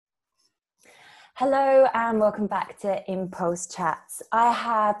Hello and welcome back to Impulse Chats. I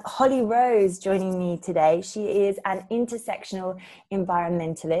have Holly Rose joining me today. She is an intersectional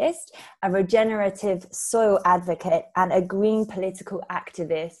environmentalist, a regenerative soil advocate, and a green political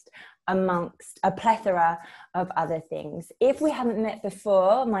activist, amongst a plethora of other things. If we haven't met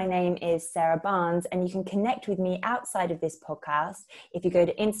before, my name is Sarah Barnes, and you can connect with me outside of this podcast if you go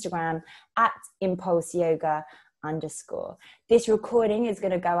to Instagram at Impulse Yoga _. This recording is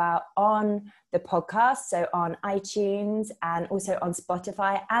going to go out on the podcast, so on iTunes and also on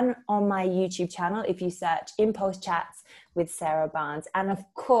Spotify and on my YouTube channel if you search Impulse Chats with Sarah Barnes. And of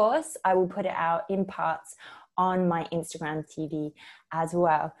course, I will put it out in parts on my Instagram TV as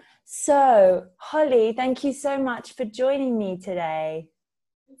well. So, Holly, thank you so much for joining me today.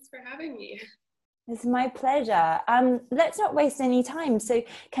 Thanks for having me. It's my pleasure. Let's not waste any time. So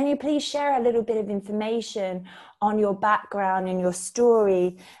can you please share a little bit of information on your background and your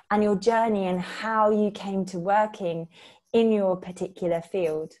story and your journey and how you came to working in your particular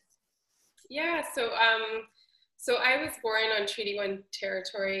field? Yeah, so I was born on Treaty 1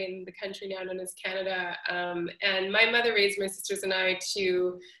 territory in the country now known as Canada. And my mother raised my sisters and I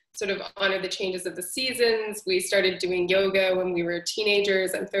to sort of honor the changes of the seasons. We started doing yoga when we were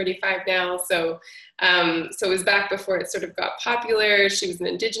teenagers. I'm 35 now. So it was back before it sort of got popular. She was an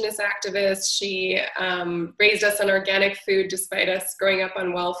Indigenous activist. She raised us on organic food despite us growing up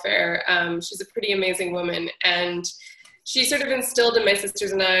on welfare. She's a pretty amazing woman. And she sort of instilled in my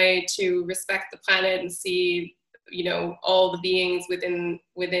sisters and I to respect the planet and see, you know, all the beings within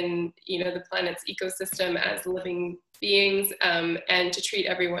you know, the planet's ecosystem as living beings, and to treat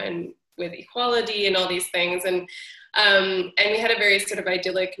everyone with equality and all these things. And we had a very sort of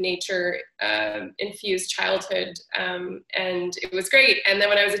idyllic nature infused childhood, and it was great. And then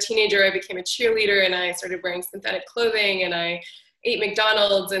when I was a teenager, I became a cheerleader and I started wearing synthetic clothing and I ate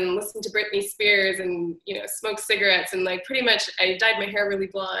McDonald's and listened to Britney Spears and, you know, smoked cigarettes and like pretty much I dyed my hair really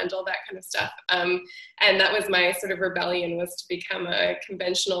blonde, all that kind of stuff. And that was my sort of rebellion, was to become a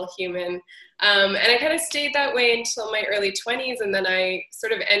conventional human. And I kind of stayed that way until my early 20s. And then I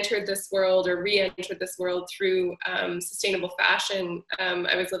sort of entered this world or re-entered this world through sustainable fashion.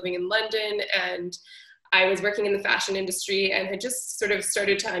 I was living in London and I was working in the fashion industry and had just sort of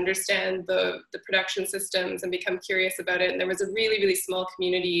started to understand the production systems and become curious about it. And there was a really, really small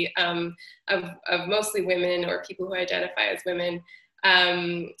community of mostly women or people who identify as women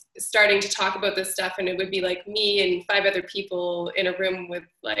starting to talk about this stuff. And it would be like me and 5 other people in a room with,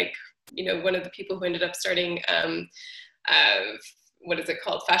 like, you know, one of the people who ended up starting, what is it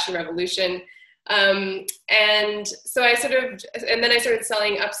called? Fashion Revolution. And so and then I started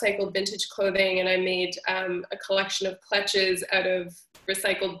selling upcycled vintage clothing, and I made a collection of clutches out of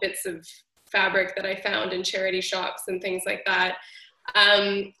recycled bits of fabric that I found in charity shops and things like that.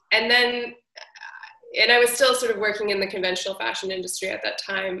 And I was still sort of working in the conventional fashion industry at that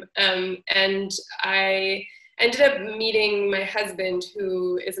time. And I ended up meeting my husband,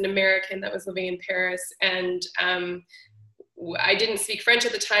 who is an American that was living in Paris. And I didn't speak French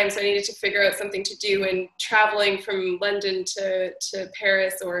at the time, so I needed to figure out something to do. And traveling from London to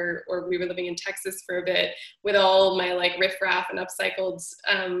Paris, or we were living in Texas for a bit, with all my like riffraff and upcycled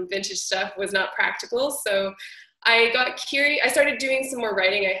vintage stuff was not practical. So I got curious. I started doing some more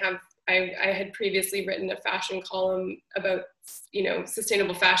writing. I had previously written a fashion column about, you know,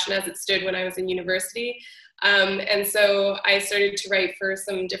 sustainable fashion as it stood when I was in university. And so I started to write for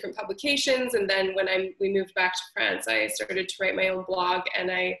some different publications. And then when we moved back to France, I started to write my own blog.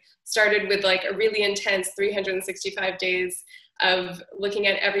 And I started with like a really intense 365 days of looking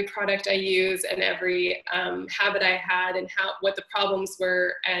at every product I use and every habit I had and what the problems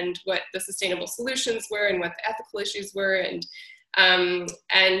were and what the sustainable solutions were and what the ethical issues were, and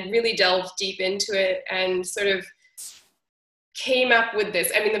really delved deep into it and sort of came up with this.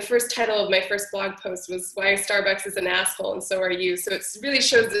 I mean, the first title of my first blog post was "Why Starbucks is an Asshole and So Are You." So it really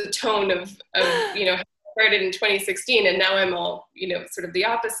shows the tone of you know, how I started in 2016, and now I'm all, you know, sort of the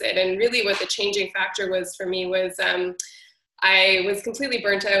opposite. And really what the changing factor was for me was I was completely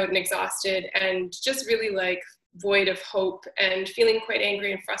burnt out and exhausted and just really like void of hope and feeling quite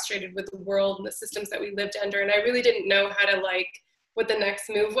angry and frustrated with the world and the systems that we lived under. And I really didn't know how to, like, what the next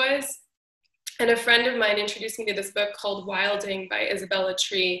move was. And a friend of mine introduced me to this book called Wilding by Isabella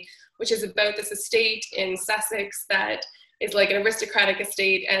Tree, which is about this estate in Sussex that is like an aristocratic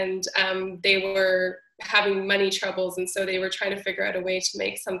estate, and they were having money troubles, and so they were trying to figure out a way to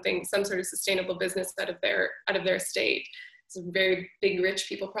make some sort of sustainable business out of their estate. Some very big rich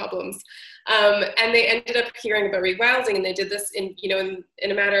people problems, and they ended up hearing about rewilding, and they did this in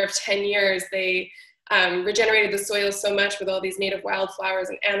a matter of 10 years. They regenerated the soil so much with all these native wildflowers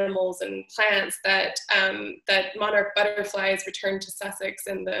and animals and plants that that monarch butterflies returned to Sussex,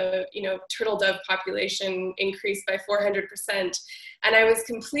 and the turtle dove population increased by 400%. And I was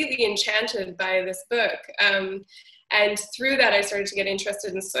completely enchanted by this book. And through that, I started to get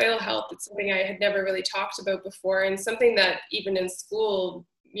interested in soil health. It's something I had never really talked about before, and something that even in school,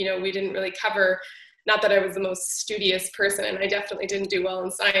 we didn't really cover. Not that I was the most studious person, and I definitely didn't do well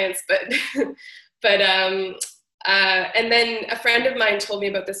in science, but and then a friend of mine told me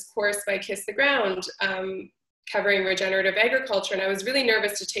about this course by Kiss the Ground, covering regenerative agriculture, and I was really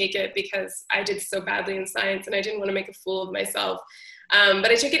nervous to take it because I did so badly in science and I didn't want to make a fool of myself. But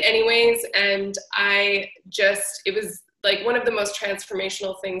I took it anyways, and it was like one of the most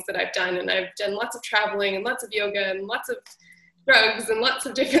transformational things that I've done. And I've done lots of traveling and lots of yoga and lots of drugs and lots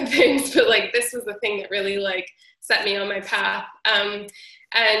of different things, but like this was the thing that really like set me on my path.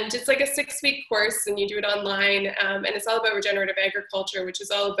 And it's like a 6-week course, and you do it online, and it's all about regenerative agriculture, which is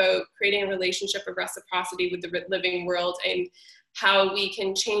all about creating a relationship of reciprocity with the living world and how we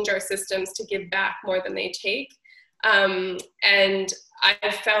can change our systems to give back more than they take. And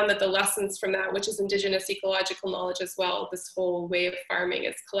I've found that the lessons from that, which is indigenous ecological knowledge as well, this whole way of farming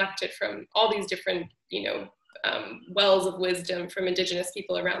is collected from all these different, wells of wisdom from indigenous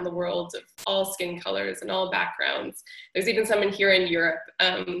people around the world of all skin colors and all backgrounds. There's even some here in Europe,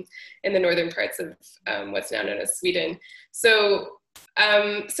 in the northern parts of what's now known as Sweden. So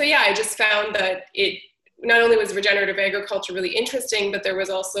yeah, I just found that it not only was regenerative agriculture really interesting, but there was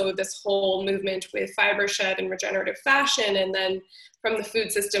also this whole movement with fiber shed and regenerative fashion. And then from the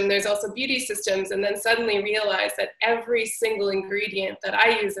food system, there's also beauty systems, and then suddenly realized that every single ingredient that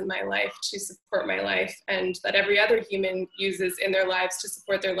I use in my life to support my life, and that every other human uses in their lives to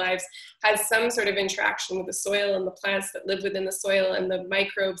support their lives, has some sort of interaction with the soil and the plants that live within the soil, and the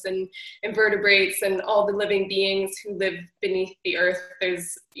microbes and invertebrates and all the living beings who live beneath the earth.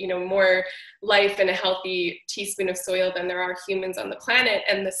 There's more life in a healthy teaspoon of soil than there are humans on the planet,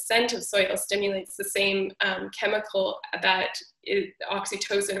 and the scent of soil stimulates the same chemical that is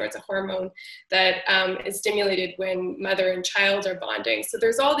oxytocin, or it's a hormone that is stimulated when mother and child are bonding. So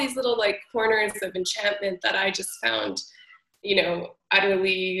there's all these little like corners of enchantment that I just found,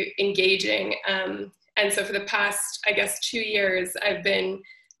 utterly engaging. And so for the past, I guess, 2 years, I've been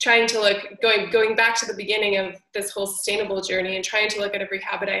trying to going back to the beginning of this whole sustainable journey, and trying to look at every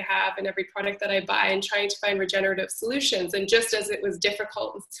habit I have and every product that I buy, and trying to find regenerative solutions. And just as it was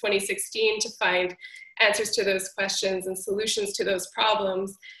difficult in 2016 to find answers to those questions and solutions to those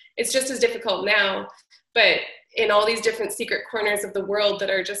problems, it's just as difficult now, but in all these different secret corners of the world that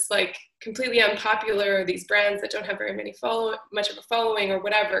are just like completely unpopular, or these brands that don't have very much of a following or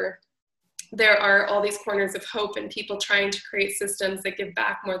whatever, there are all these corners of hope and people trying to create systems that give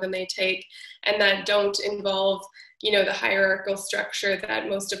back more than they take, and that don't involve, the hierarchical structure that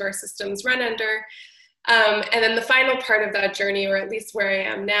most of our systems run under. And then the final part of that journey, or at least where I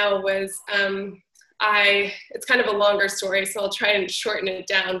am now, was it's kind of a longer story, so I'll try and shorten it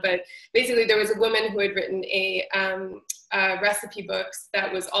down. But basically, there was a woman who had written a recipe books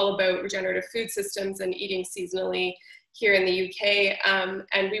that was all about regenerative food systems and eating seasonally here in the UK,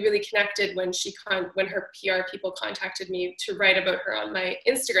 and we really connected when her PR people contacted me to write about her on my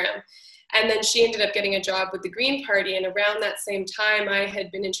Instagram. And then she ended up getting a job with the Green Party, and around that same time I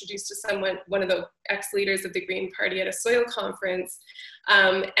had been introduced to one of the ex-leaders of the Green Party at a soil conference,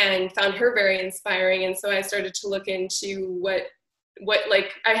 and found her very inspiring. And so I started to look into what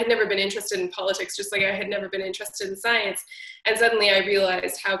like I had never been interested in politics, just like I had never been interested in science. And suddenly I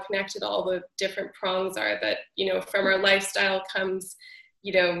realized how connected all the different prongs are, that, from our lifestyle comes,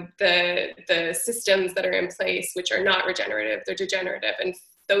 the systems that are in place, which are not regenerative, they're degenerative. And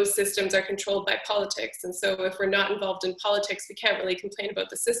those systems are controlled by politics. And so if we're not involved in politics, we can't really complain about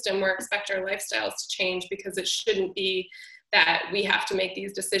the system or expect our lifestyles to change, because it shouldn't be that we have to make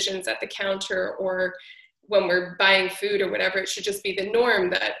these decisions at the counter or when we're buying food or whatever. It should just be the norm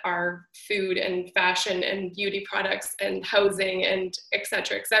that our food and fashion and beauty products and housing and et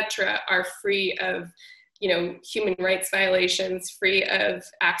cetera, are free of, human rights violations, free of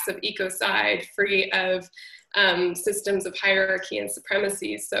acts of ecocide, free of systems of hierarchy and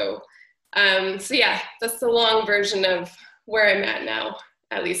supremacy. So yeah, that's the long version of where I'm at now,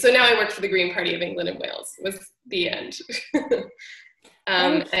 at least. So now I work for the Green Party of England and Wales, was the end.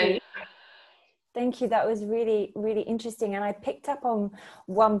 Thank you. That was really, really interesting. And I picked up on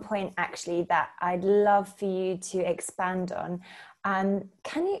one point actually that I'd love for you to expand on.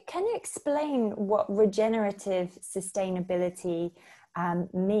 Can you explain what regenerative sustainability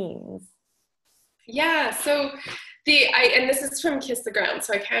means? Yeah, so And this is from Kiss the Ground,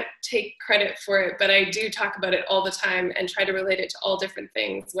 so I can't take credit for it, but I do talk about it all the time and try to relate it to all different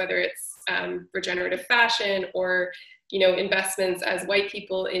things, whether it's regenerative fashion or, investments as white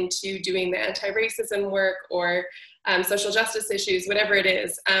people into doing the anti-racism work or social justice issues, whatever it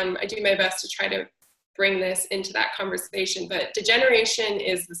is. I do my best to try to bring this into that conversation, but degeneration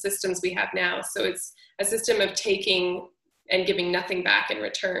is the systems we have now. So it's a system of taking and giving nothing back in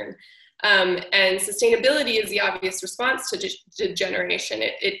return. And sustainability is the obvious response to degeneration.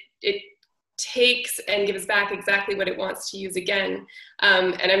 It takes and gives back exactly what it wants to use again.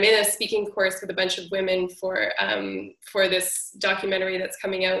 And I'm in a speaking course with a bunch of women for this documentary that's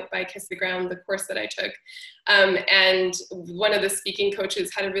coming out by Kiss the Ground, the course that I took. And one of the speaking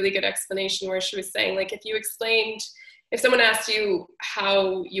coaches had a really good explanation where she was saying, like, if someone asked you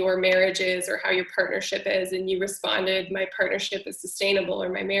how your marriage is or how your partnership is, and you responded, my partnership is sustainable or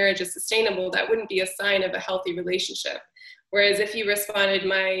my marriage is sustainable, that wouldn't be a sign of a healthy relationship. Whereas if you responded,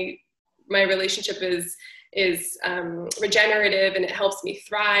 my relationship is regenerative and it helps me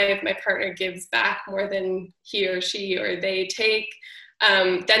thrive, my partner gives back more than he or she or they take,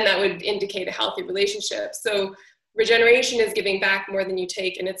 then that would indicate a healthy relationship. So regeneration is giving back more than you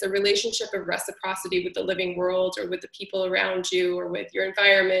take, and it's a relationship of reciprocity with the living world or with the people around you or with your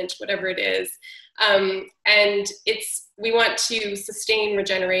environment, whatever it is. And we want to sustain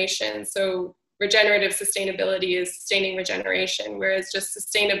regeneration. So regenerative sustainability is sustaining regeneration, whereas just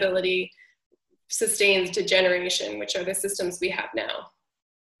sustainability sustains degeneration, which are the systems we have now.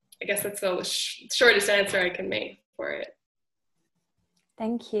 I guess that's the shortest answer I can make for it.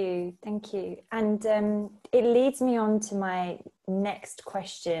 Thank you. And it leads me on to my next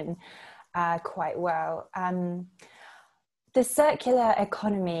question quite well. The circular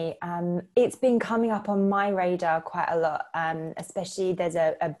economy, it's been coming up on my radar quite a lot, especially there's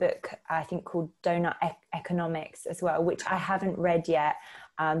a book I think called Donut Economics as well, which I haven't read yet,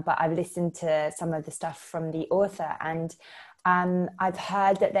 but I've listened to some of the stuff from the author, and I've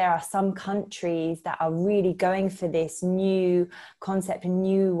heard that there are some countries that are really going for this new concept, a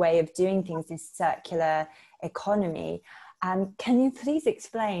new way of doing things, this circular economy. Can you please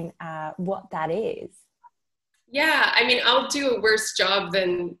explain what that is? Yeah, I mean, I'll do a worse job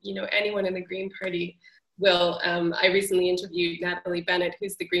than anyone in the Green Party will. I recently interviewed Natalie Bennett,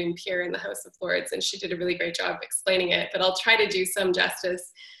 who's the Green peer in the House of Lords, and she did a really great job explaining it, but I'll try to do some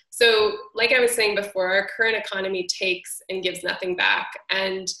justice. So like I was saying before, our current economy takes and gives nothing back.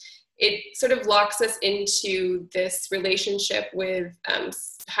 And it sort of locks us into this relationship with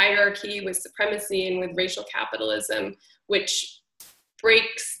hierarchy, with supremacy, and with racial capitalism, which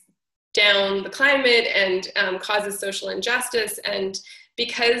breaks down the climate and causes social injustice. And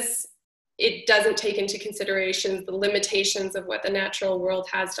because it doesn't take into consideration the limitations of what the natural world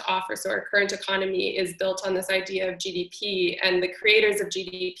has to offer. So our current economy is built on this idea of GDP, and the creators of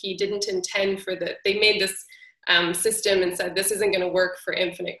GDP didn't intend they made this system and said, this isn't going to work for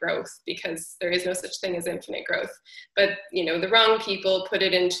infinite growth because there is no such thing as infinite growth. But, the wrong people put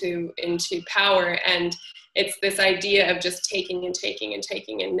it into power, and it's this idea of just taking and taking and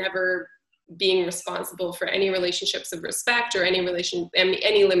taking and never being responsible for any relationships of respect or any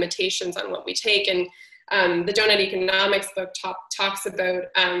limitations on what we take. And the Donut Economics book talks about,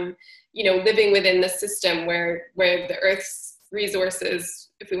 living within the system where the Earth's resources,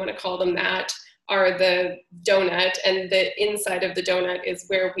 if we want to call them that, are the donut, and the inside of the donut is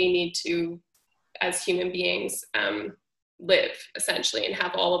where we need to, as human beings, live essentially and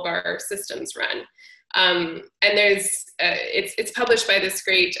have all of our systems run. And it's published by this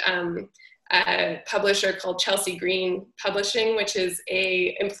great publisher called Chelsea Green Publishing, which is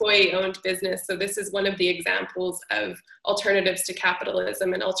a employee-owned business. So this is one of the examples of alternatives to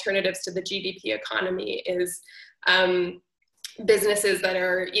capitalism and alternatives to the GDP economy is businesses that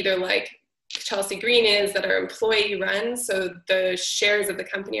are either like Chelsea Green is, that are employee-run, so the shares of the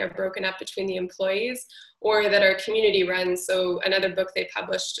company are broken up between the employees, or that are community-run. So another book they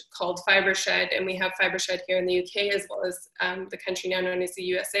published called Fibershed, and we have Fibershed here in the UK as well as the country now known as the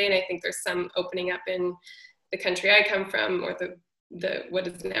USA, and I think there's some opening up in the country I come from, or the what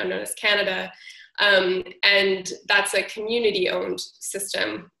is now known as Canada. And that's a community-owned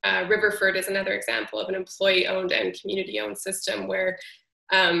system. Riverford is another example of an employee-owned and community-owned system where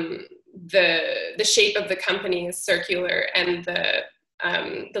the shape of the company is circular and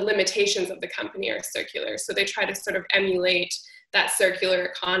the limitations of the company are circular. So they try to sort of emulate that circular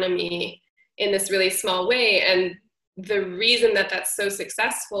economy in this really small way. And the reason that that's so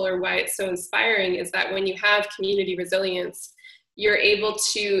successful, or why it's so inspiring, is that when you have community resilience, you're able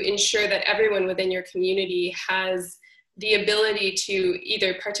to ensure that everyone within your community has the ability to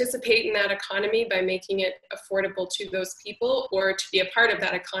either participate in that economy by making it affordable to those people, or to be a part of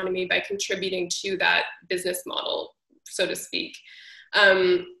that economy by contributing to that business model, so to speak.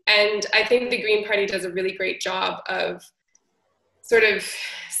 And I think the Green Party does a really great job of sort of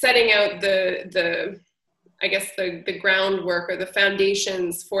setting out the groundwork or the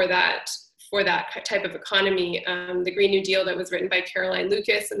foundations for that type of economy. The Green New Deal that was written by Caroline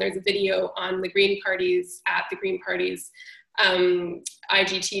Lucas, and there's a video on the Green Party's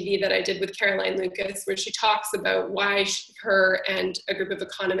IGTV that I did with Caroline Lucas, where she talks about why her and a group of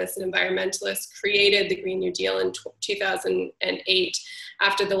economists and environmentalists created the Green New Deal in 2008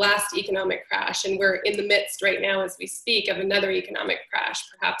 after the last economic crash. And we're in the midst right now, as we speak, of another economic crash,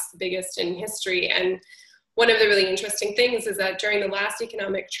 perhaps the biggest in history. And one of the really interesting things is that during the last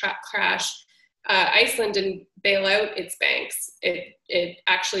economic crash, Iceland didn't bail out its banks. It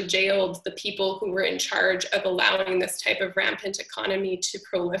actually jailed the people who were in charge of allowing this type of rampant economy to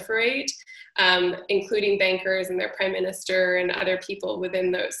proliferate, including bankers and their prime minister and other people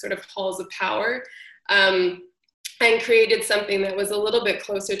within those sort of halls of power, and created something that was a little bit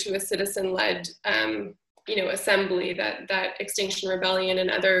closer to a citizen-led assembly that Extinction Rebellion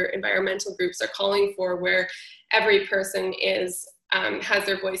and other environmental groups are calling for, where every person has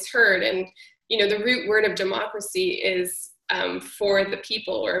their voice heard. And the root word of democracy is for the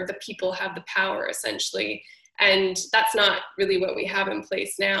people, or the people have the power, essentially. And that's not really what we have in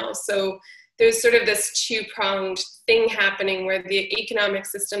place now. So there's sort of this two-pronged thing happening, where the economic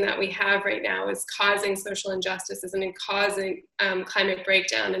system that we have right now is causing social injustices and causing climate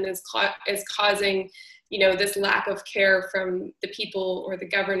breakdown, and is causing this lack of care from the people or the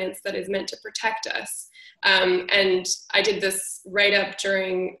governance that is meant to protect us. And I did this write-up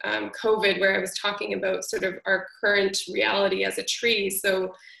during COVID, where I was talking about sort of our current reality as a tree.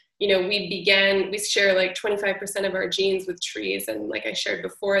 So, we share like 25% of our genes with trees. And like I shared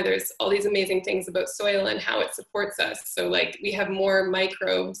before, there's all these amazing things about soil and how it supports us. So like we have more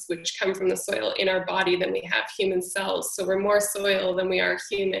microbes which come from the soil in our body than we have human cells. So we're more soil than we are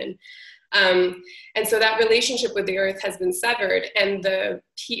human. And so that relationship with the earth has been severed, and the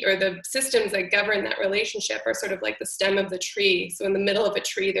systems that govern that relationship are sort of like the stem of the tree. So in the middle of a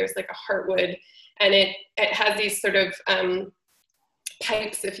tree, there's like a heartwood, and it has these sort of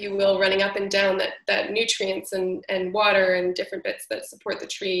pipes, if you will, running up and down that nutrients and water and different bits that support the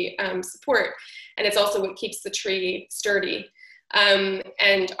tree support. And it's also what keeps the tree sturdy.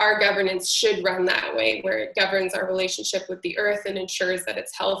 And our governance should run that way, where it governs our relationship with the earth and ensures that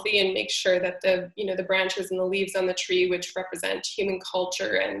it's healthy, and makes sure that the branches and the leaves on the tree, which represent human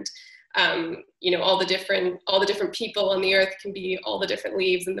culture and all the different people on the earth, can be all the different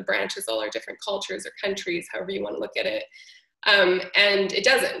leaves, and the branches all are different cultures or countries, however you want to look at it. And it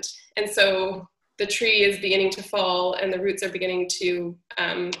doesn't. And so the tree is beginning to fall, and the roots are beginning to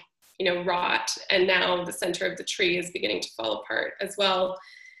rot, and now the center of the tree is beginning to fall apart as well.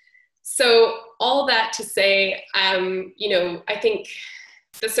 So all that to say, I think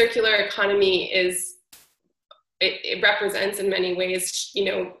the circular economy it represents in many ways,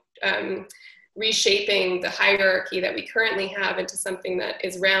 reshaping the hierarchy that we currently have into something that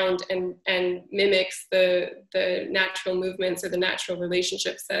is round and mimics the natural movements or the natural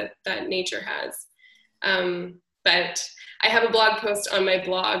relationships that nature has. But I have a blog post on my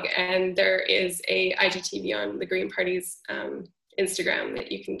blog, and there is a IGTV on the Green Party's Instagram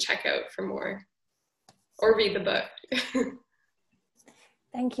that you can check out for more, or read the book.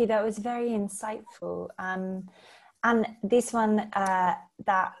 Thank you. That was very insightful. And this one,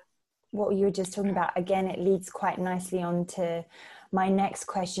 that what you were just talking about, again, it leads quite nicely on to my next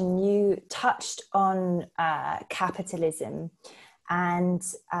question. You touched on capitalism, and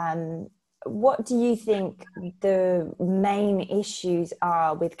what do you think the main issues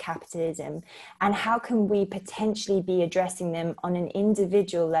are with capitalism, and how can we potentially be addressing them on an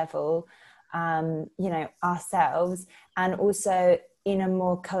individual level, ourselves, and also in a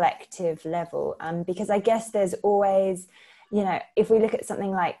more collective level? Because I guess there's always, if we look at something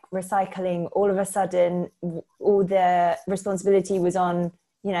like recycling, all of a sudden all the responsibility was on,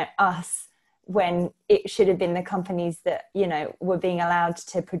 us, when it should have been the companies that were being allowed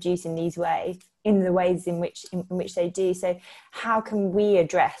to produce in the ways in which they do. So how can we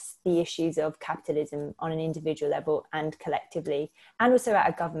address the issues of capitalism on an individual level and collectively, and also at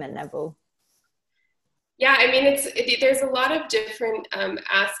a government level? Yeah, I mean, there's a lot of different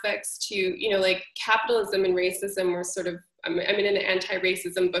aspects to, like capitalism and racism were sort of, I'm in an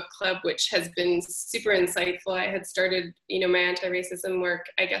anti-racism book club, which has been super insightful. I had started, my anti-racism work,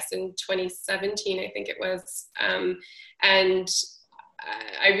 I guess, in 2017, I think it was. And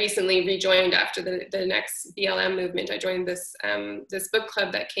I recently rejoined after the next BLM movement. I joined this this book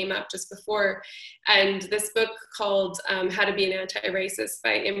club that came up just before, and this book called How to Be an Anti-Racist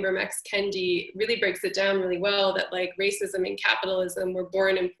by Ibram X. Kendi really breaks it down really well, that like racism and capitalism were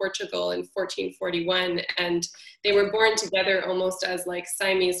born in Portugal in 1441, and they were born together almost as like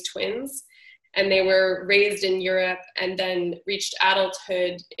Siamese twins. And they were raised in Europe and then reached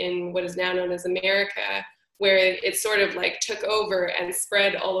adulthood in what is now known as America, where it sort of like took over and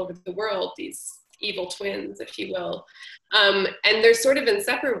spread all over the world, these evil twins, if you will. And they're sort of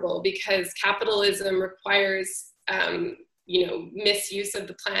inseparable because capitalism requires, you know, misuse of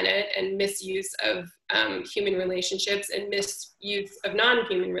the planet and misuse of human relationships and misuse of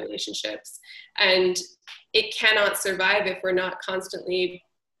non-human relationships. And it cannot survive if we're not constantly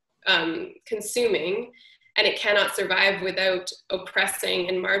consuming, and it cannot survive without oppressing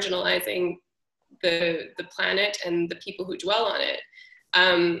and marginalizing the planet and the people who dwell on it.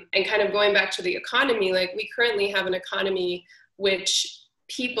 And kind of going back to the economy, like we currently have an economy which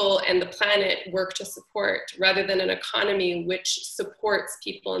people and the planet work to support, rather than an economy which supports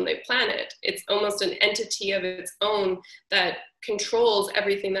people and the planet. It's almost an entity of its own that controls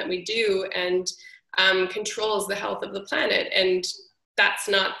everything that we do and controls the health of the planet. And that's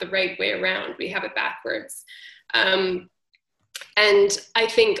not the right way around. We have it backwards. And I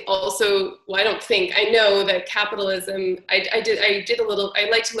think also, well, I know that capitalism, I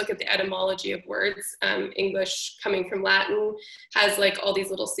like to look at the etymology of words. English coming from Latin has like all these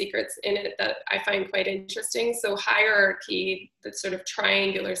little secrets in it that I find quite interesting. So hierarchy, the sort of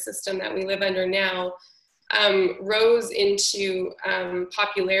triangular system that we live under now, rose into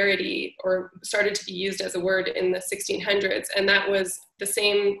popularity, or started to be used as a word in the 1600s. And that was the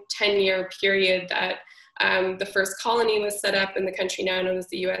same 10-year period that the first colony was set up in the country now known as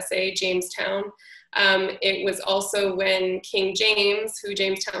the USA, Jamestown. It was also when King James, who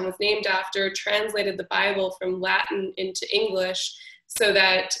Jamestown was named after, translated the Bible from Latin into English, so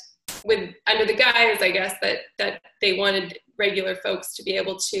that under the guise, I guess, that they wanted regular folks to be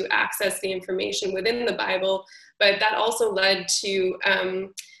able to access the information within the Bible. But that also led to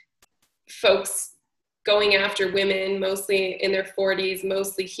folks going after women, mostly in their 40s,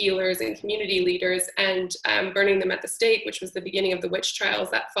 mostly healers and community leaders, and burning them at the stake, which was the beginning of the witch trials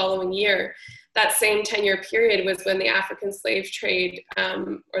that following year. That same 10-year period was when the African slave trade,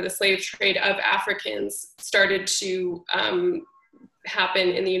 or the slave trade of Africans, started to happen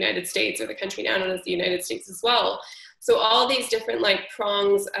in the United States, or the country now known as the United States as well. So all these different like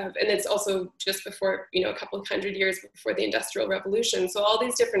prongs of, and it's also just before, you know, a couple of hundred years before the Industrial Revolution. So all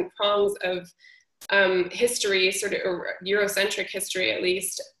these different prongs of history, sort of, or Eurocentric history at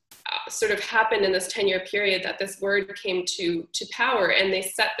least, sort of happened in this 10-year period that this word came to power, and they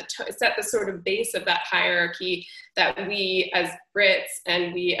set the sort of base of that hierarchy that we as Brits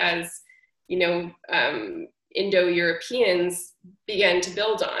and we as, you know, Indo-Europeans began to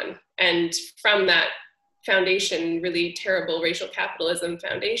build on. And from that foundation, really terrible racial capitalism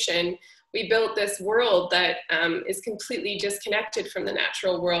foundation, we built this world that is completely disconnected from the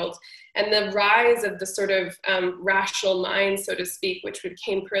natural world. And the rise of the sort of rational mind, so to speak, which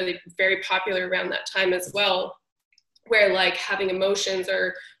became very popular around that time as well, where like having emotions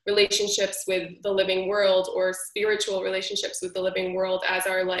or relationships with the living world, or spiritual relationships with the living world, as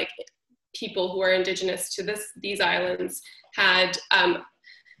our like people who are indigenous to these islands had,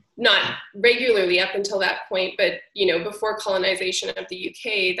 not regularly up until that point, but, you know, before colonization of the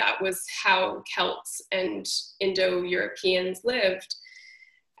UK, that was how Celts and Indo-Europeans lived.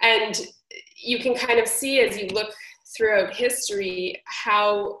 And you can kind of see, as you look throughout history,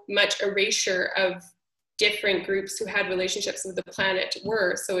 how much erasure of different groups who had relationships with the planet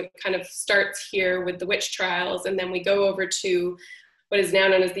were. So it kind of starts here with the witch trials, and then we go over to what is now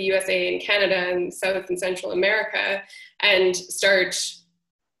known as the USA and Canada and South and Central America, and start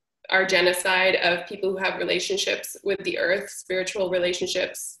our genocide of people who have relationships with the earth, spiritual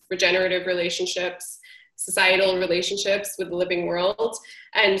relationships, regenerative relationships, societal relationships with the living world,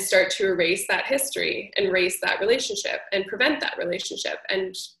 and start to erase that history and erase that relationship and prevent that relationship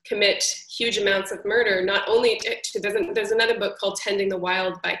and commit huge amounts of murder. Not only there's another book called Tending the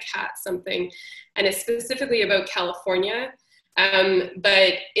Wild by Kat something, and it's specifically about California.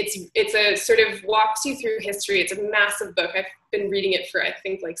 But it's a sort of walks you through history. It's a massive book. I've been reading it for, I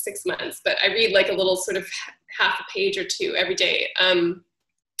think, like 6 months, but I read like a little sort of half a page or two every day.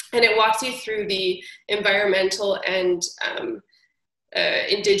 And it walks you through the environmental and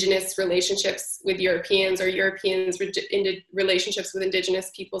indigenous relationships with Europeans, or Europeans' relationships with indigenous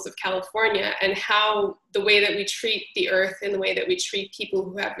peoples of California, and how the way that we treat the earth and the way that we treat people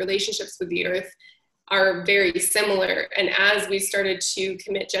who have relationships with the earth are very similar. And as we started to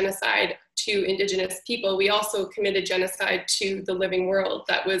commit genocide to Indigenous people, we also committed genocide to the living world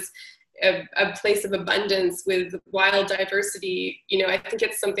that was a place of abundance with wild diversity. You know, I think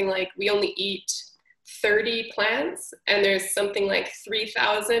it's something like we only eat 30 plants, and there's something like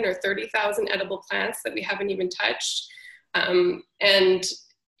 3,000 or 30,000 edible plants that we haven't even touched. And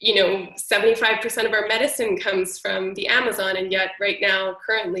you know, 75% of our medicine comes from the Amazon, and yet right now,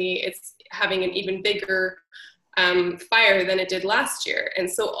 currently, it's having an even bigger fire than it did last year. And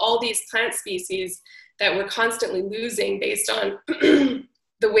so all these plant species that we're constantly losing based on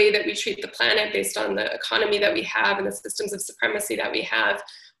the way that we treat the planet, based on the economy that we have and the systems of supremacy that we have,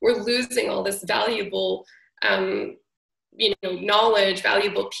 we're losing all this valuable you know, knowledge,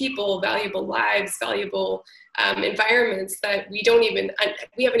 valuable people, valuable lives, valuable environments that we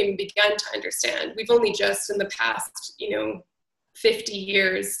haven't even begun to understand. We've only just in the past, you know, 50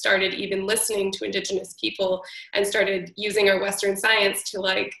 years started even listening to Indigenous people and started using our Western science to,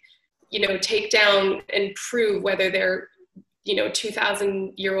 like, you know, take down and prove whether their, you know,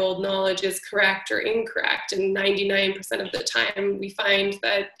 2,000-year-old knowledge is correct or incorrect. And 99% of the time we find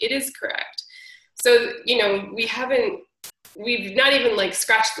that it is correct. So, you know, we've not even like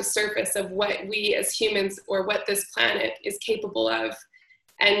scratched the surface of what we as humans or what this planet is capable of.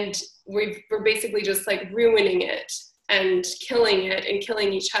 And we're basically just like ruining it and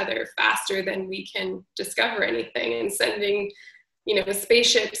killing each other faster than we can discover anything, and sending, you know,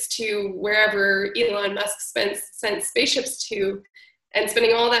 spaceships to wherever Elon Musk sent spaceships to, and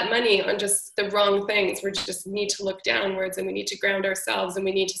spending all that money on just the wrong things. We just need to look downwards, and we need to ground ourselves, and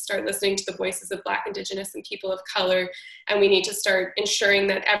we need to start listening to the voices of Black, Indigenous, and people of color. And we need to start ensuring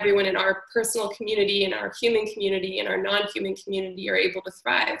that everyone in our personal community, in our human community, in our non-human community are able to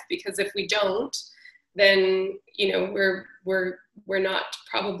thrive. Because if we don't, then, you know, we're not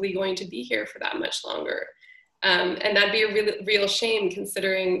probably going to be here for that much longer. And that'd be a real shame,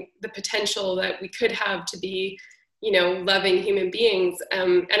 considering the potential that we could have to be, you know, loving human beings.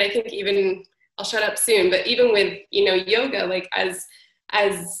 And I think even, I'll shut up soon, but even with, you know, yoga, like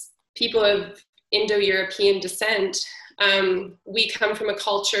as people of Indo-European descent, we come from a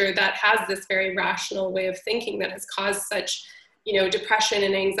culture that has this very rational way of thinking that has caused such, you know, depression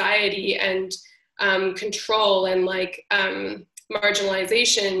and anxiety and control and like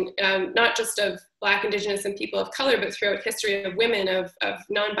marginalization, not just of Black, Indigenous, and people of color, but throughout history, of women, of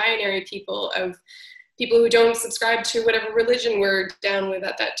non-binary people, of people who don't subscribe to whatever religion we're down with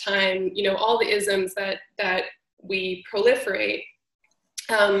at that time, you know, all the isms that we proliferate.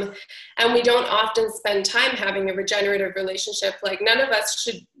 And we don't often spend time having a regenerative relationship. Like, none of us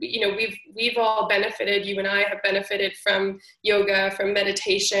should, you know, we've all benefited, you and I have benefited from yoga, from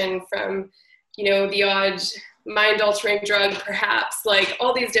meditation, from, you know, the odd mind-altering drug, perhaps, like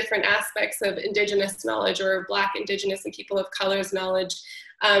all these different aspects of Indigenous knowledge or Black, Indigenous, and people of color's knowledge.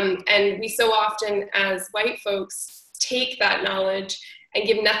 And we so often, as white folks, take that knowledge and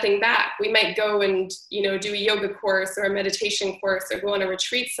give nothing back. We might go and, you know, do a yoga course or a meditation course or go on a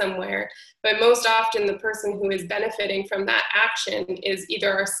retreat somewhere, but most often the person who is benefiting from that action is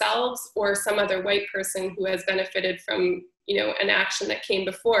either ourselves or some other white person who has benefited from, you know, an action that came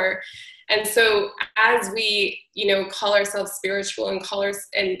before. And so as we, you know, call ourselves spiritual and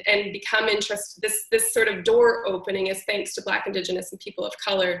and become interested, this sort of door opening is thanks to Black, Indigenous, and people of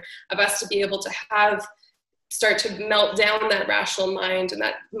color, of us to be able to start to melt down that rational mind and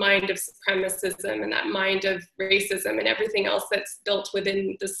that mind of supremacism and that mind of racism and everything else that's built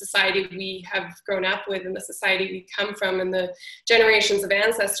within the society we have grown up with and the society we come from and the generations of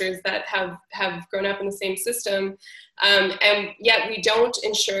ancestors that have grown up in the same system. And yet we don't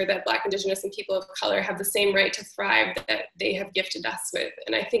ensure that Black, Indigenous, and people of color have the same right to thrive that they have gifted us with.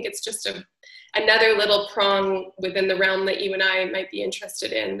 And I think it's just another little prong within the realm that you and I might be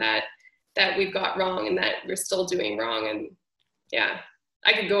interested in, that we've got wrong and that we're still doing wrong. And yeah,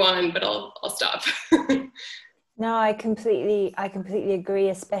 I could go on, but I'll stop. No, I completely agree,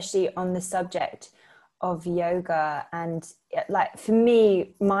 especially on the subject of yoga. And like, for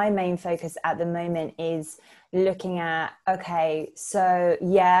me, my main focus at the moment is looking at, okay, so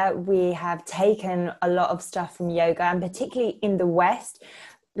yeah, we have taken a lot of stuff from yoga, and particularly in the West,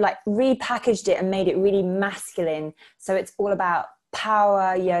 like repackaged it and made it really masculine. So it's all about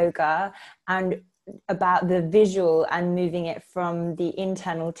power yoga and about the visual and moving it from the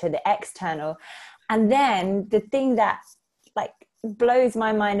internal to the external. And then the thing that like blows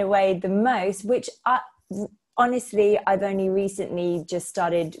my mind away the most, which honestly I've only recently just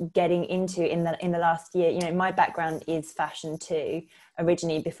started getting into in the last year. You know, my background is fashion too,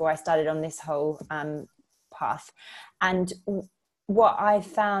 originally, before I started on this whole path. And what I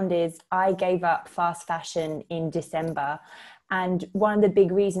found is I gave up fast fashion in December. And one of the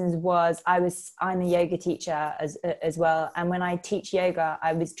big reasons was I'm a yoga teacher as well. And when I teach yoga,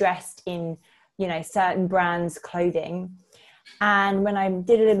 I was dressed in, certain brands' clothing. And when I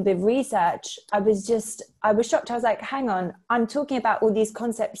did a little bit of research, I was shocked. I was like, hang on, I'm talking about all these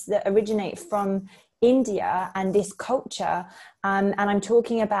concepts that originate from India and this culture. And I'm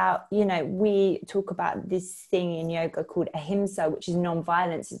talking about, we talk about this thing in yoga called ahimsa, which is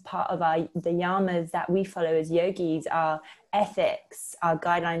non-violence. It's part of the yamas that we follow as yogis, our ethics, our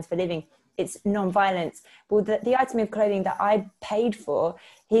guidelines for living. It's non-violence. Well, the item of clothing that I paid for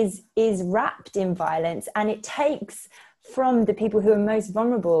is wrapped in violence, and it takes from the people who are most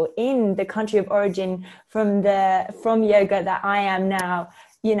vulnerable in the country of origin, from yoga that I am now,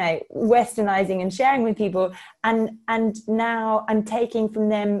 westernizing and sharing with people, and now I'm taking from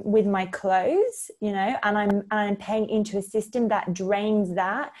them with my clothes, and I'm paying into a system that drains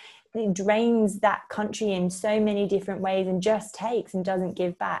that country in so many different ways, and just takes and doesn't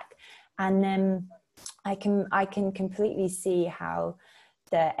give back. And then I can completely see how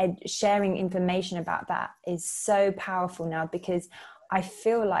sharing information about that is so powerful now, because I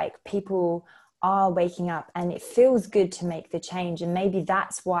feel like people are waking up and it feels good to make the change. And maybe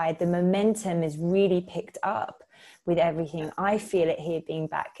that's why the momentum is really picked up with everything. I feel it here being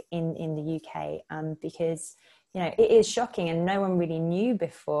back in the UK, because, it is shocking, and no one really knew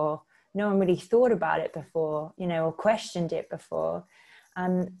before. No one really thought about it before, or questioned it before.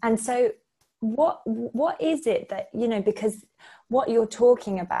 And so what is it that, because what you're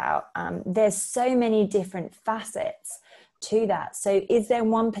talking about, there's so many different facets to that. So is there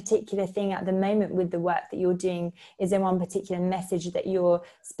one particular thing at the moment with the work that you're doing? Is there one particular message that you're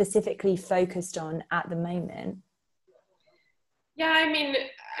specifically focused on at the moment? Yeah, I mean,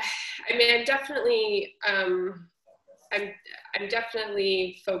 I'm definitely, I'm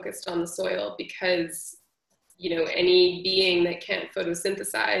definitely focused on the soil, because any being that can't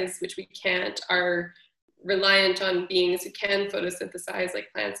photosynthesize, which we can't, are reliant on beings who can photosynthesize,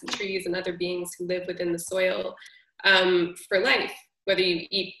 like plants and trees and other beings who live within the soil, for life. Whether you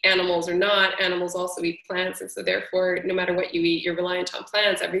eat animals or not, animals also eat plants. And so therefore, no matter what you eat, you're reliant on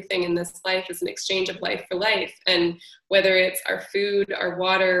plants. Everything in this life is an exchange of life for life. And whether it's our food, our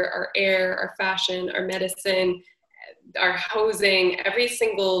water, our air, our fashion, our medicine, our housing, every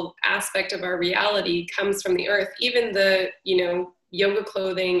single aspect of our reality comes from the earth. Even the, yoga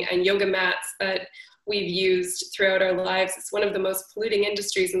clothing and yoga mats that we've used throughout our lives. It's one of the most polluting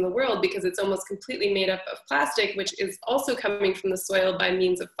industries in the world, because it's almost completely made up of plastic, which is also coming from the soil by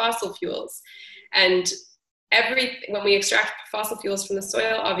means of fossil fuels. And when we extract fossil fuels from the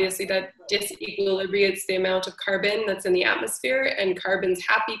soil, obviously that disequilibrates the amount of carbon that's in the atmosphere, and carbon's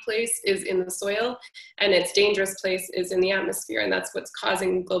happy place is in the soil, and its dangerous place is in the atmosphere. And that's what's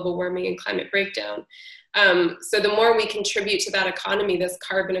causing global warming and climate breakdown. So the more we contribute to that economy, this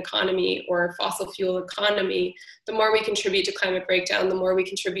carbon economy or fossil fuel economy, the more we contribute to climate breakdown, the more we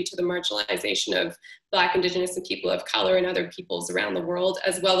contribute to the marginalization of Black, Indigenous, and people of color and other peoples around the world,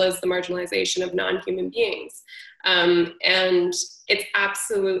 as well as the marginalization of non-human beings. And it's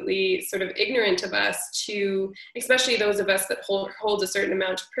absolutely sort of ignorant of us to, especially those of us that hold a certain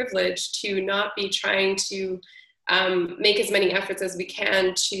amount of privilege, to not be trying to make as many efforts as we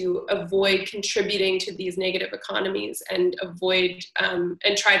can to avoid contributing to these negative economies, and avoid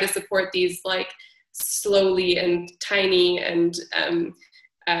and try to support these like slowly and tiny and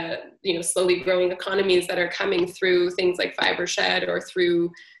slowly growing economies that are coming through things like Fibre Shed, or through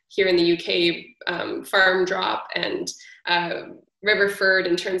here in the UK Farm Drop and Riverford,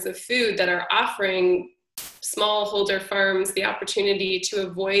 in terms of food, that are offering smallholder farms the opportunity to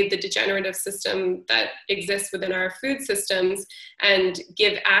avoid the degenerative system that exists within our food systems, and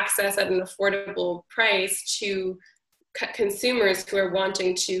give access at an affordable price to consumers who are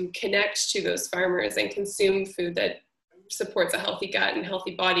wanting to connect to those farmers and consume food that supports a healthy gut and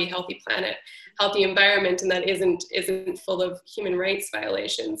healthy body, healthy planet, healthy environment, and that isn't full of human rights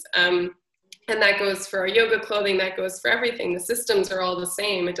violations. And that goes for our yoga clothing, that goes for everything. The systems are all the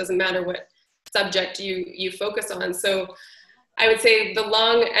same. It doesn't matter what subject you focus on. So I would say the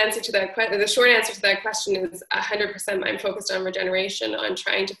short answer to that question is 100% I'm focused on regeneration, on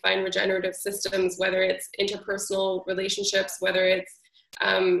trying to find regenerative systems, whether it's interpersonal relationships, whether it's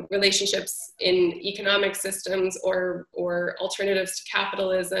relationships in economic systems, or alternatives to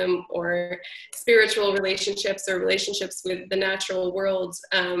capitalism, or spiritual relationships, or relationships with the natural world.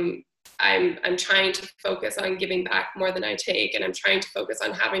 I'm trying to focus on giving back more than I take, and I'm trying to focus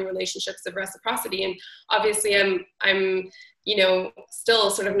on having relationships of reciprocity. And obviously I'm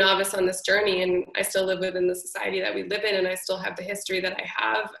still sort of novice on this journey, and I still live within the society that we live in, and I still have the history that I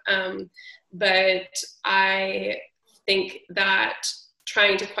have. But I think that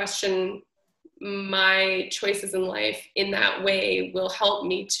trying to question my choices in life in that way will help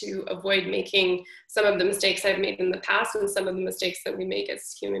me to avoid making some of the mistakes I've made in the past and some of the mistakes that we make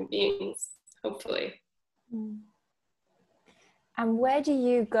as human beings, hopefully. And where do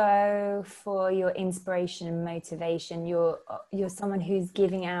you go for your inspiration and motivation? You're someone who's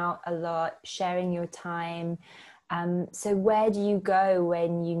giving out a lot, sharing your time. So where do you go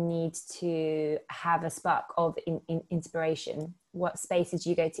when you need to have a spark of inspiration? What spaces do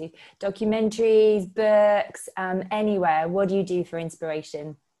you go to? Documentaries, books, anywhere? What do you do for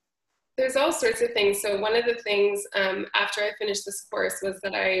inspiration? There's all sorts of things. So one of the things after I finished this course was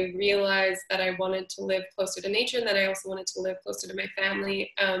that I realized that I wanted to live closer to nature, and that I also wanted to live closer to my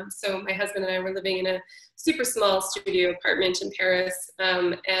family. So my husband and I were living in a super small studio apartment in Paris,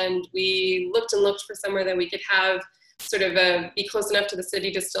 and we looked and looked for somewhere that we could have sort of be close enough to the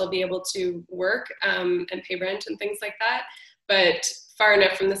city to still be able to work and pay rent and things like that, but far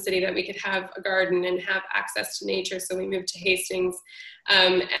enough from the city that we could have a garden and have access to nature. So we moved to Hastings.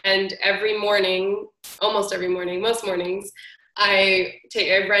 And every morning, almost every morning, most mornings, I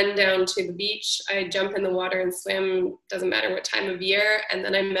run down to the beach, I jump in the water and swim, doesn't matter what time of year, and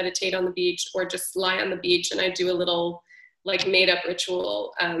then I meditate on the beach or just lie on the beach, and I do a little like made up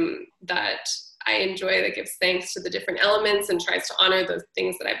ritual that I enjoy, that gives thanks to the different elements and tries to honor the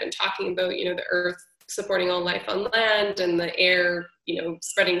things that I've been talking about, the earth supporting all life on land, and the air,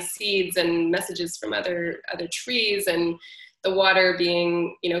 spreading seeds and messages from other trees, and the water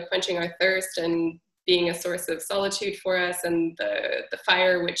being, quenching our thirst and being a source of solitude for us, and the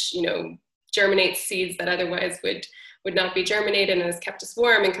fire, which, germinates seeds that otherwise would not be germinated, and has kept us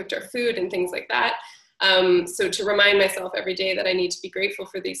warm and cooked our food and things like that. So to remind myself every day that I need to be grateful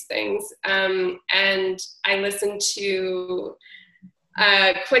for these things. And I listen to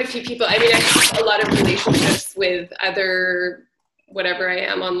quite a few people. I mean, I have a lot of relationships with other, whatever I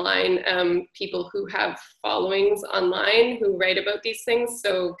am online, people who have followings online who write about these things.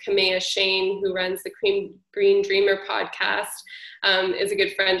 So Kamea Shane, who runs the Green Dreamer podcast, is a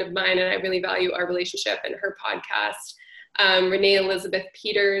good friend of mine, and I really value our relationship and her podcast. Renee Elizabeth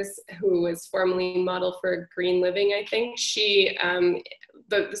Peters, who was formerly model for Green Living, I think. She,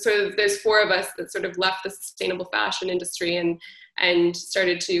 there's four of us that sort of left the sustainable fashion industry and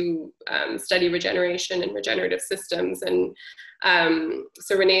started to study regeneration and regenerative systems. And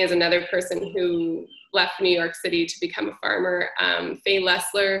so Renee is another person who left New York City to become a farmer. Faye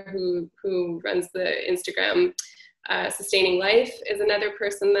Lessler, who runs the Instagram Sustaining Life, is another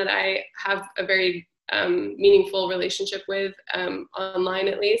person that I have a very meaningful relationship with, online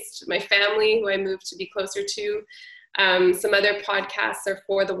at least. My family, who I moved to be closer to. Some other podcasts are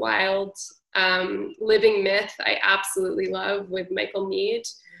For the Wild. Living Myth, I absolutely love, with Michael Mead.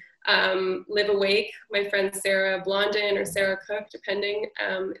 Live Awake, my friend Sarah Blondin or Sarah Cook, depending.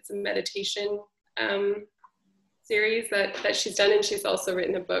 It's a meditation series that she's done, and she's also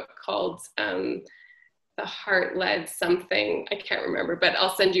written a book called The Heart Led Something. I can't remember, but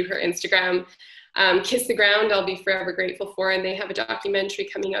I'll send you her Instagram. Kiss the Ground, I'll be forever grateful for, and they have a documentary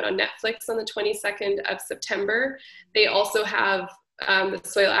coming out on Netflix on the 22nd of September. They also have the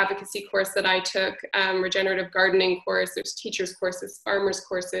soil advocacy course that I took, regenerative gardening course. There's teachers courses, farmers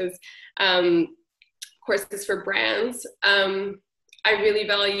courses, courses for brands. I really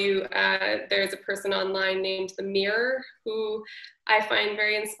value, there's a person online named The Mirror who I find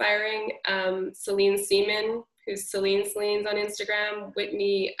very inspiring. Celine Seaman, who's Celine's on Instagram.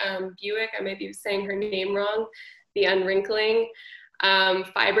 Whitney Buick, I might be saying her name wrong. The Unwrinkling.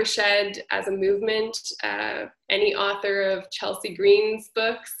 Fibershed as a movement, any author of Chelsea Green's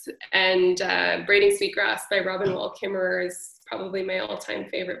books, and Braiding Sweetgrass by Robin Wall Kimmerer is probably my all-time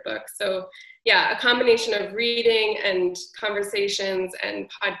favorite book. So yeah, a combination of reading and conversations and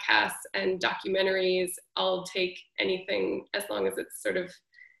podcasts and documentaries. I'll take anything as long as it's sort of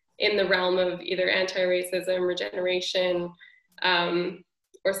in the realm of either anti-racism, regeneration,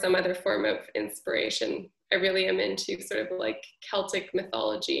 or some other form of inspiration. I really am into sort of like Celtic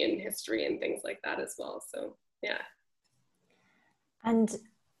mythology and history and things like that as well. So, yeah. And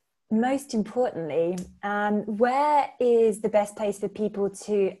most importantly, where is the best place for people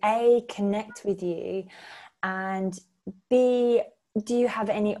to A, connect with you, and B, do you have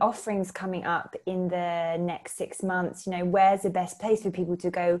any offerings coming up in the next 6 months? Where's the best place for people to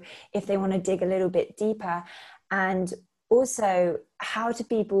go if they want to dig a little bit deeper? And also, how do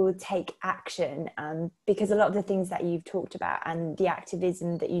people take action? Because a lot of the things that you've talked about and the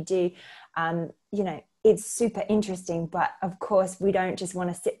activism that you do, you know, it's super interesting, but of course we don't just want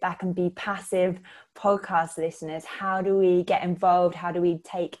to sit back and be passive podcast listeners. How do we get involved? How do we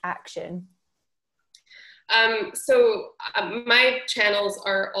take action? My channels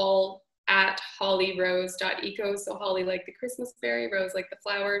are all at hollyrose.eco. So Holly like the Christmas berry, rose like the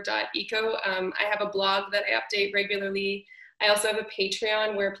flower.eco. I have a blog that I update regularly. I also have a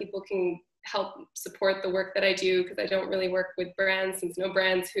Patreon where people can help support the work that I do, because I don't really work with brands, since no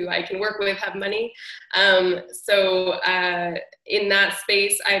brands who I can work with have money. In that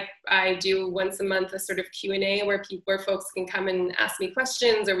space, I do once a month a sort of Q&A where folks can come and ask me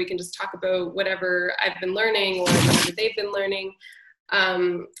questions, or we can just talk about whatever I've been learning or whatever they've been learning.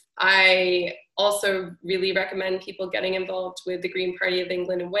 I also really recommend people getting involved with the Green Party of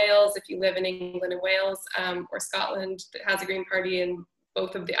England and Wales. If you live in England and Wales, or Scotland that has a Green Party, and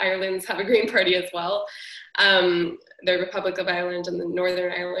both of the Irelands have a Green Party as well. The Republic of Ireland and the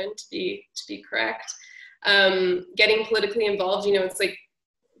Northern Ireland, to be correct. Getting politically involved, you know, it's like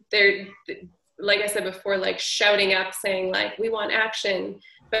they're, like I said before, like shouting up saying like, we want action,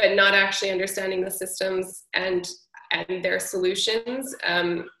 but not actually understanding the systems and their solutions.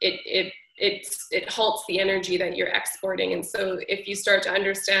 It halts the energy that you're exporting. And so if you start to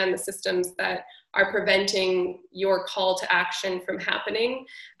understand the systems that are preventing your call to action from happening,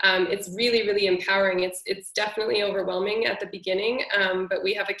 it's really, really empowering. It's definitely overwhelming at the beginning, but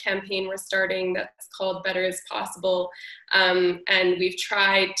we have a campaign we're starting that's called Better is Possible. And we've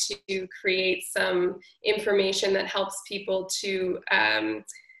tried to create some information that helps people to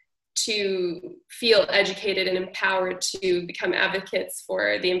feel educated and empowered to become advocates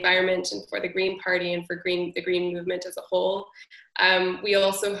for the environment and for the Green Party and for the Green movement as a whole. We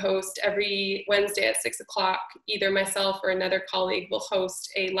also host every Wednesday at 6 o'clock, either myself or another colleague will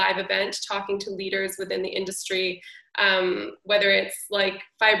host a live event talking to leaders within the industry, whether it's like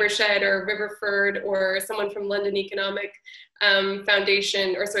Fibershed or Riverford or someone from London Economic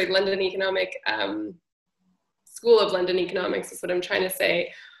Foundation, or sorry, London Economic, School of London Economics is what I'm trying to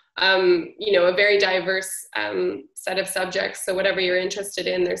say. You know, a very diverse set of subjects. So whatever you're interested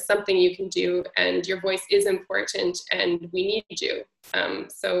in, there's something you can do, and your voice is important, and we need you.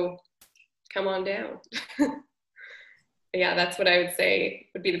 So come on down. Yeah, that's what I would say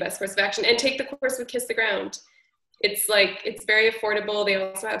would be the best course of action. And take the course with Kiss the Ground. It's very affordable. They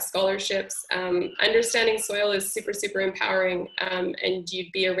also have scholarships. Understanding soil is super, super empowering, and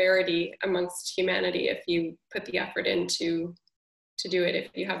you'd be a rarity amongst humanity if you put the effort into to do it, if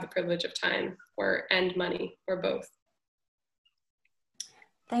you have the privilege of time and money, or both.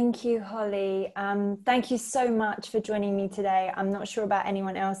 Thank you, Holly. Thank you so much for joining me today. I'm not sure about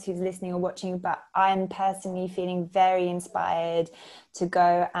anyone else who's listening or watching, but I'm personally feeling very inspired to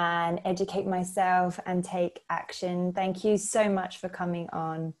go and educate myself and take action. Thank you so much for coming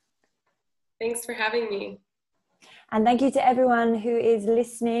on. Thanks for having me. And thank you to everyone who is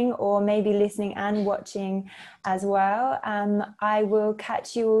listening, or maybe listening and watching as well. I will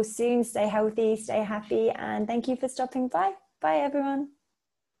catch you all soon. Stay healthy, stay happy, and thank you for stopping by. Bye, everyone.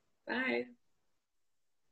 Bye.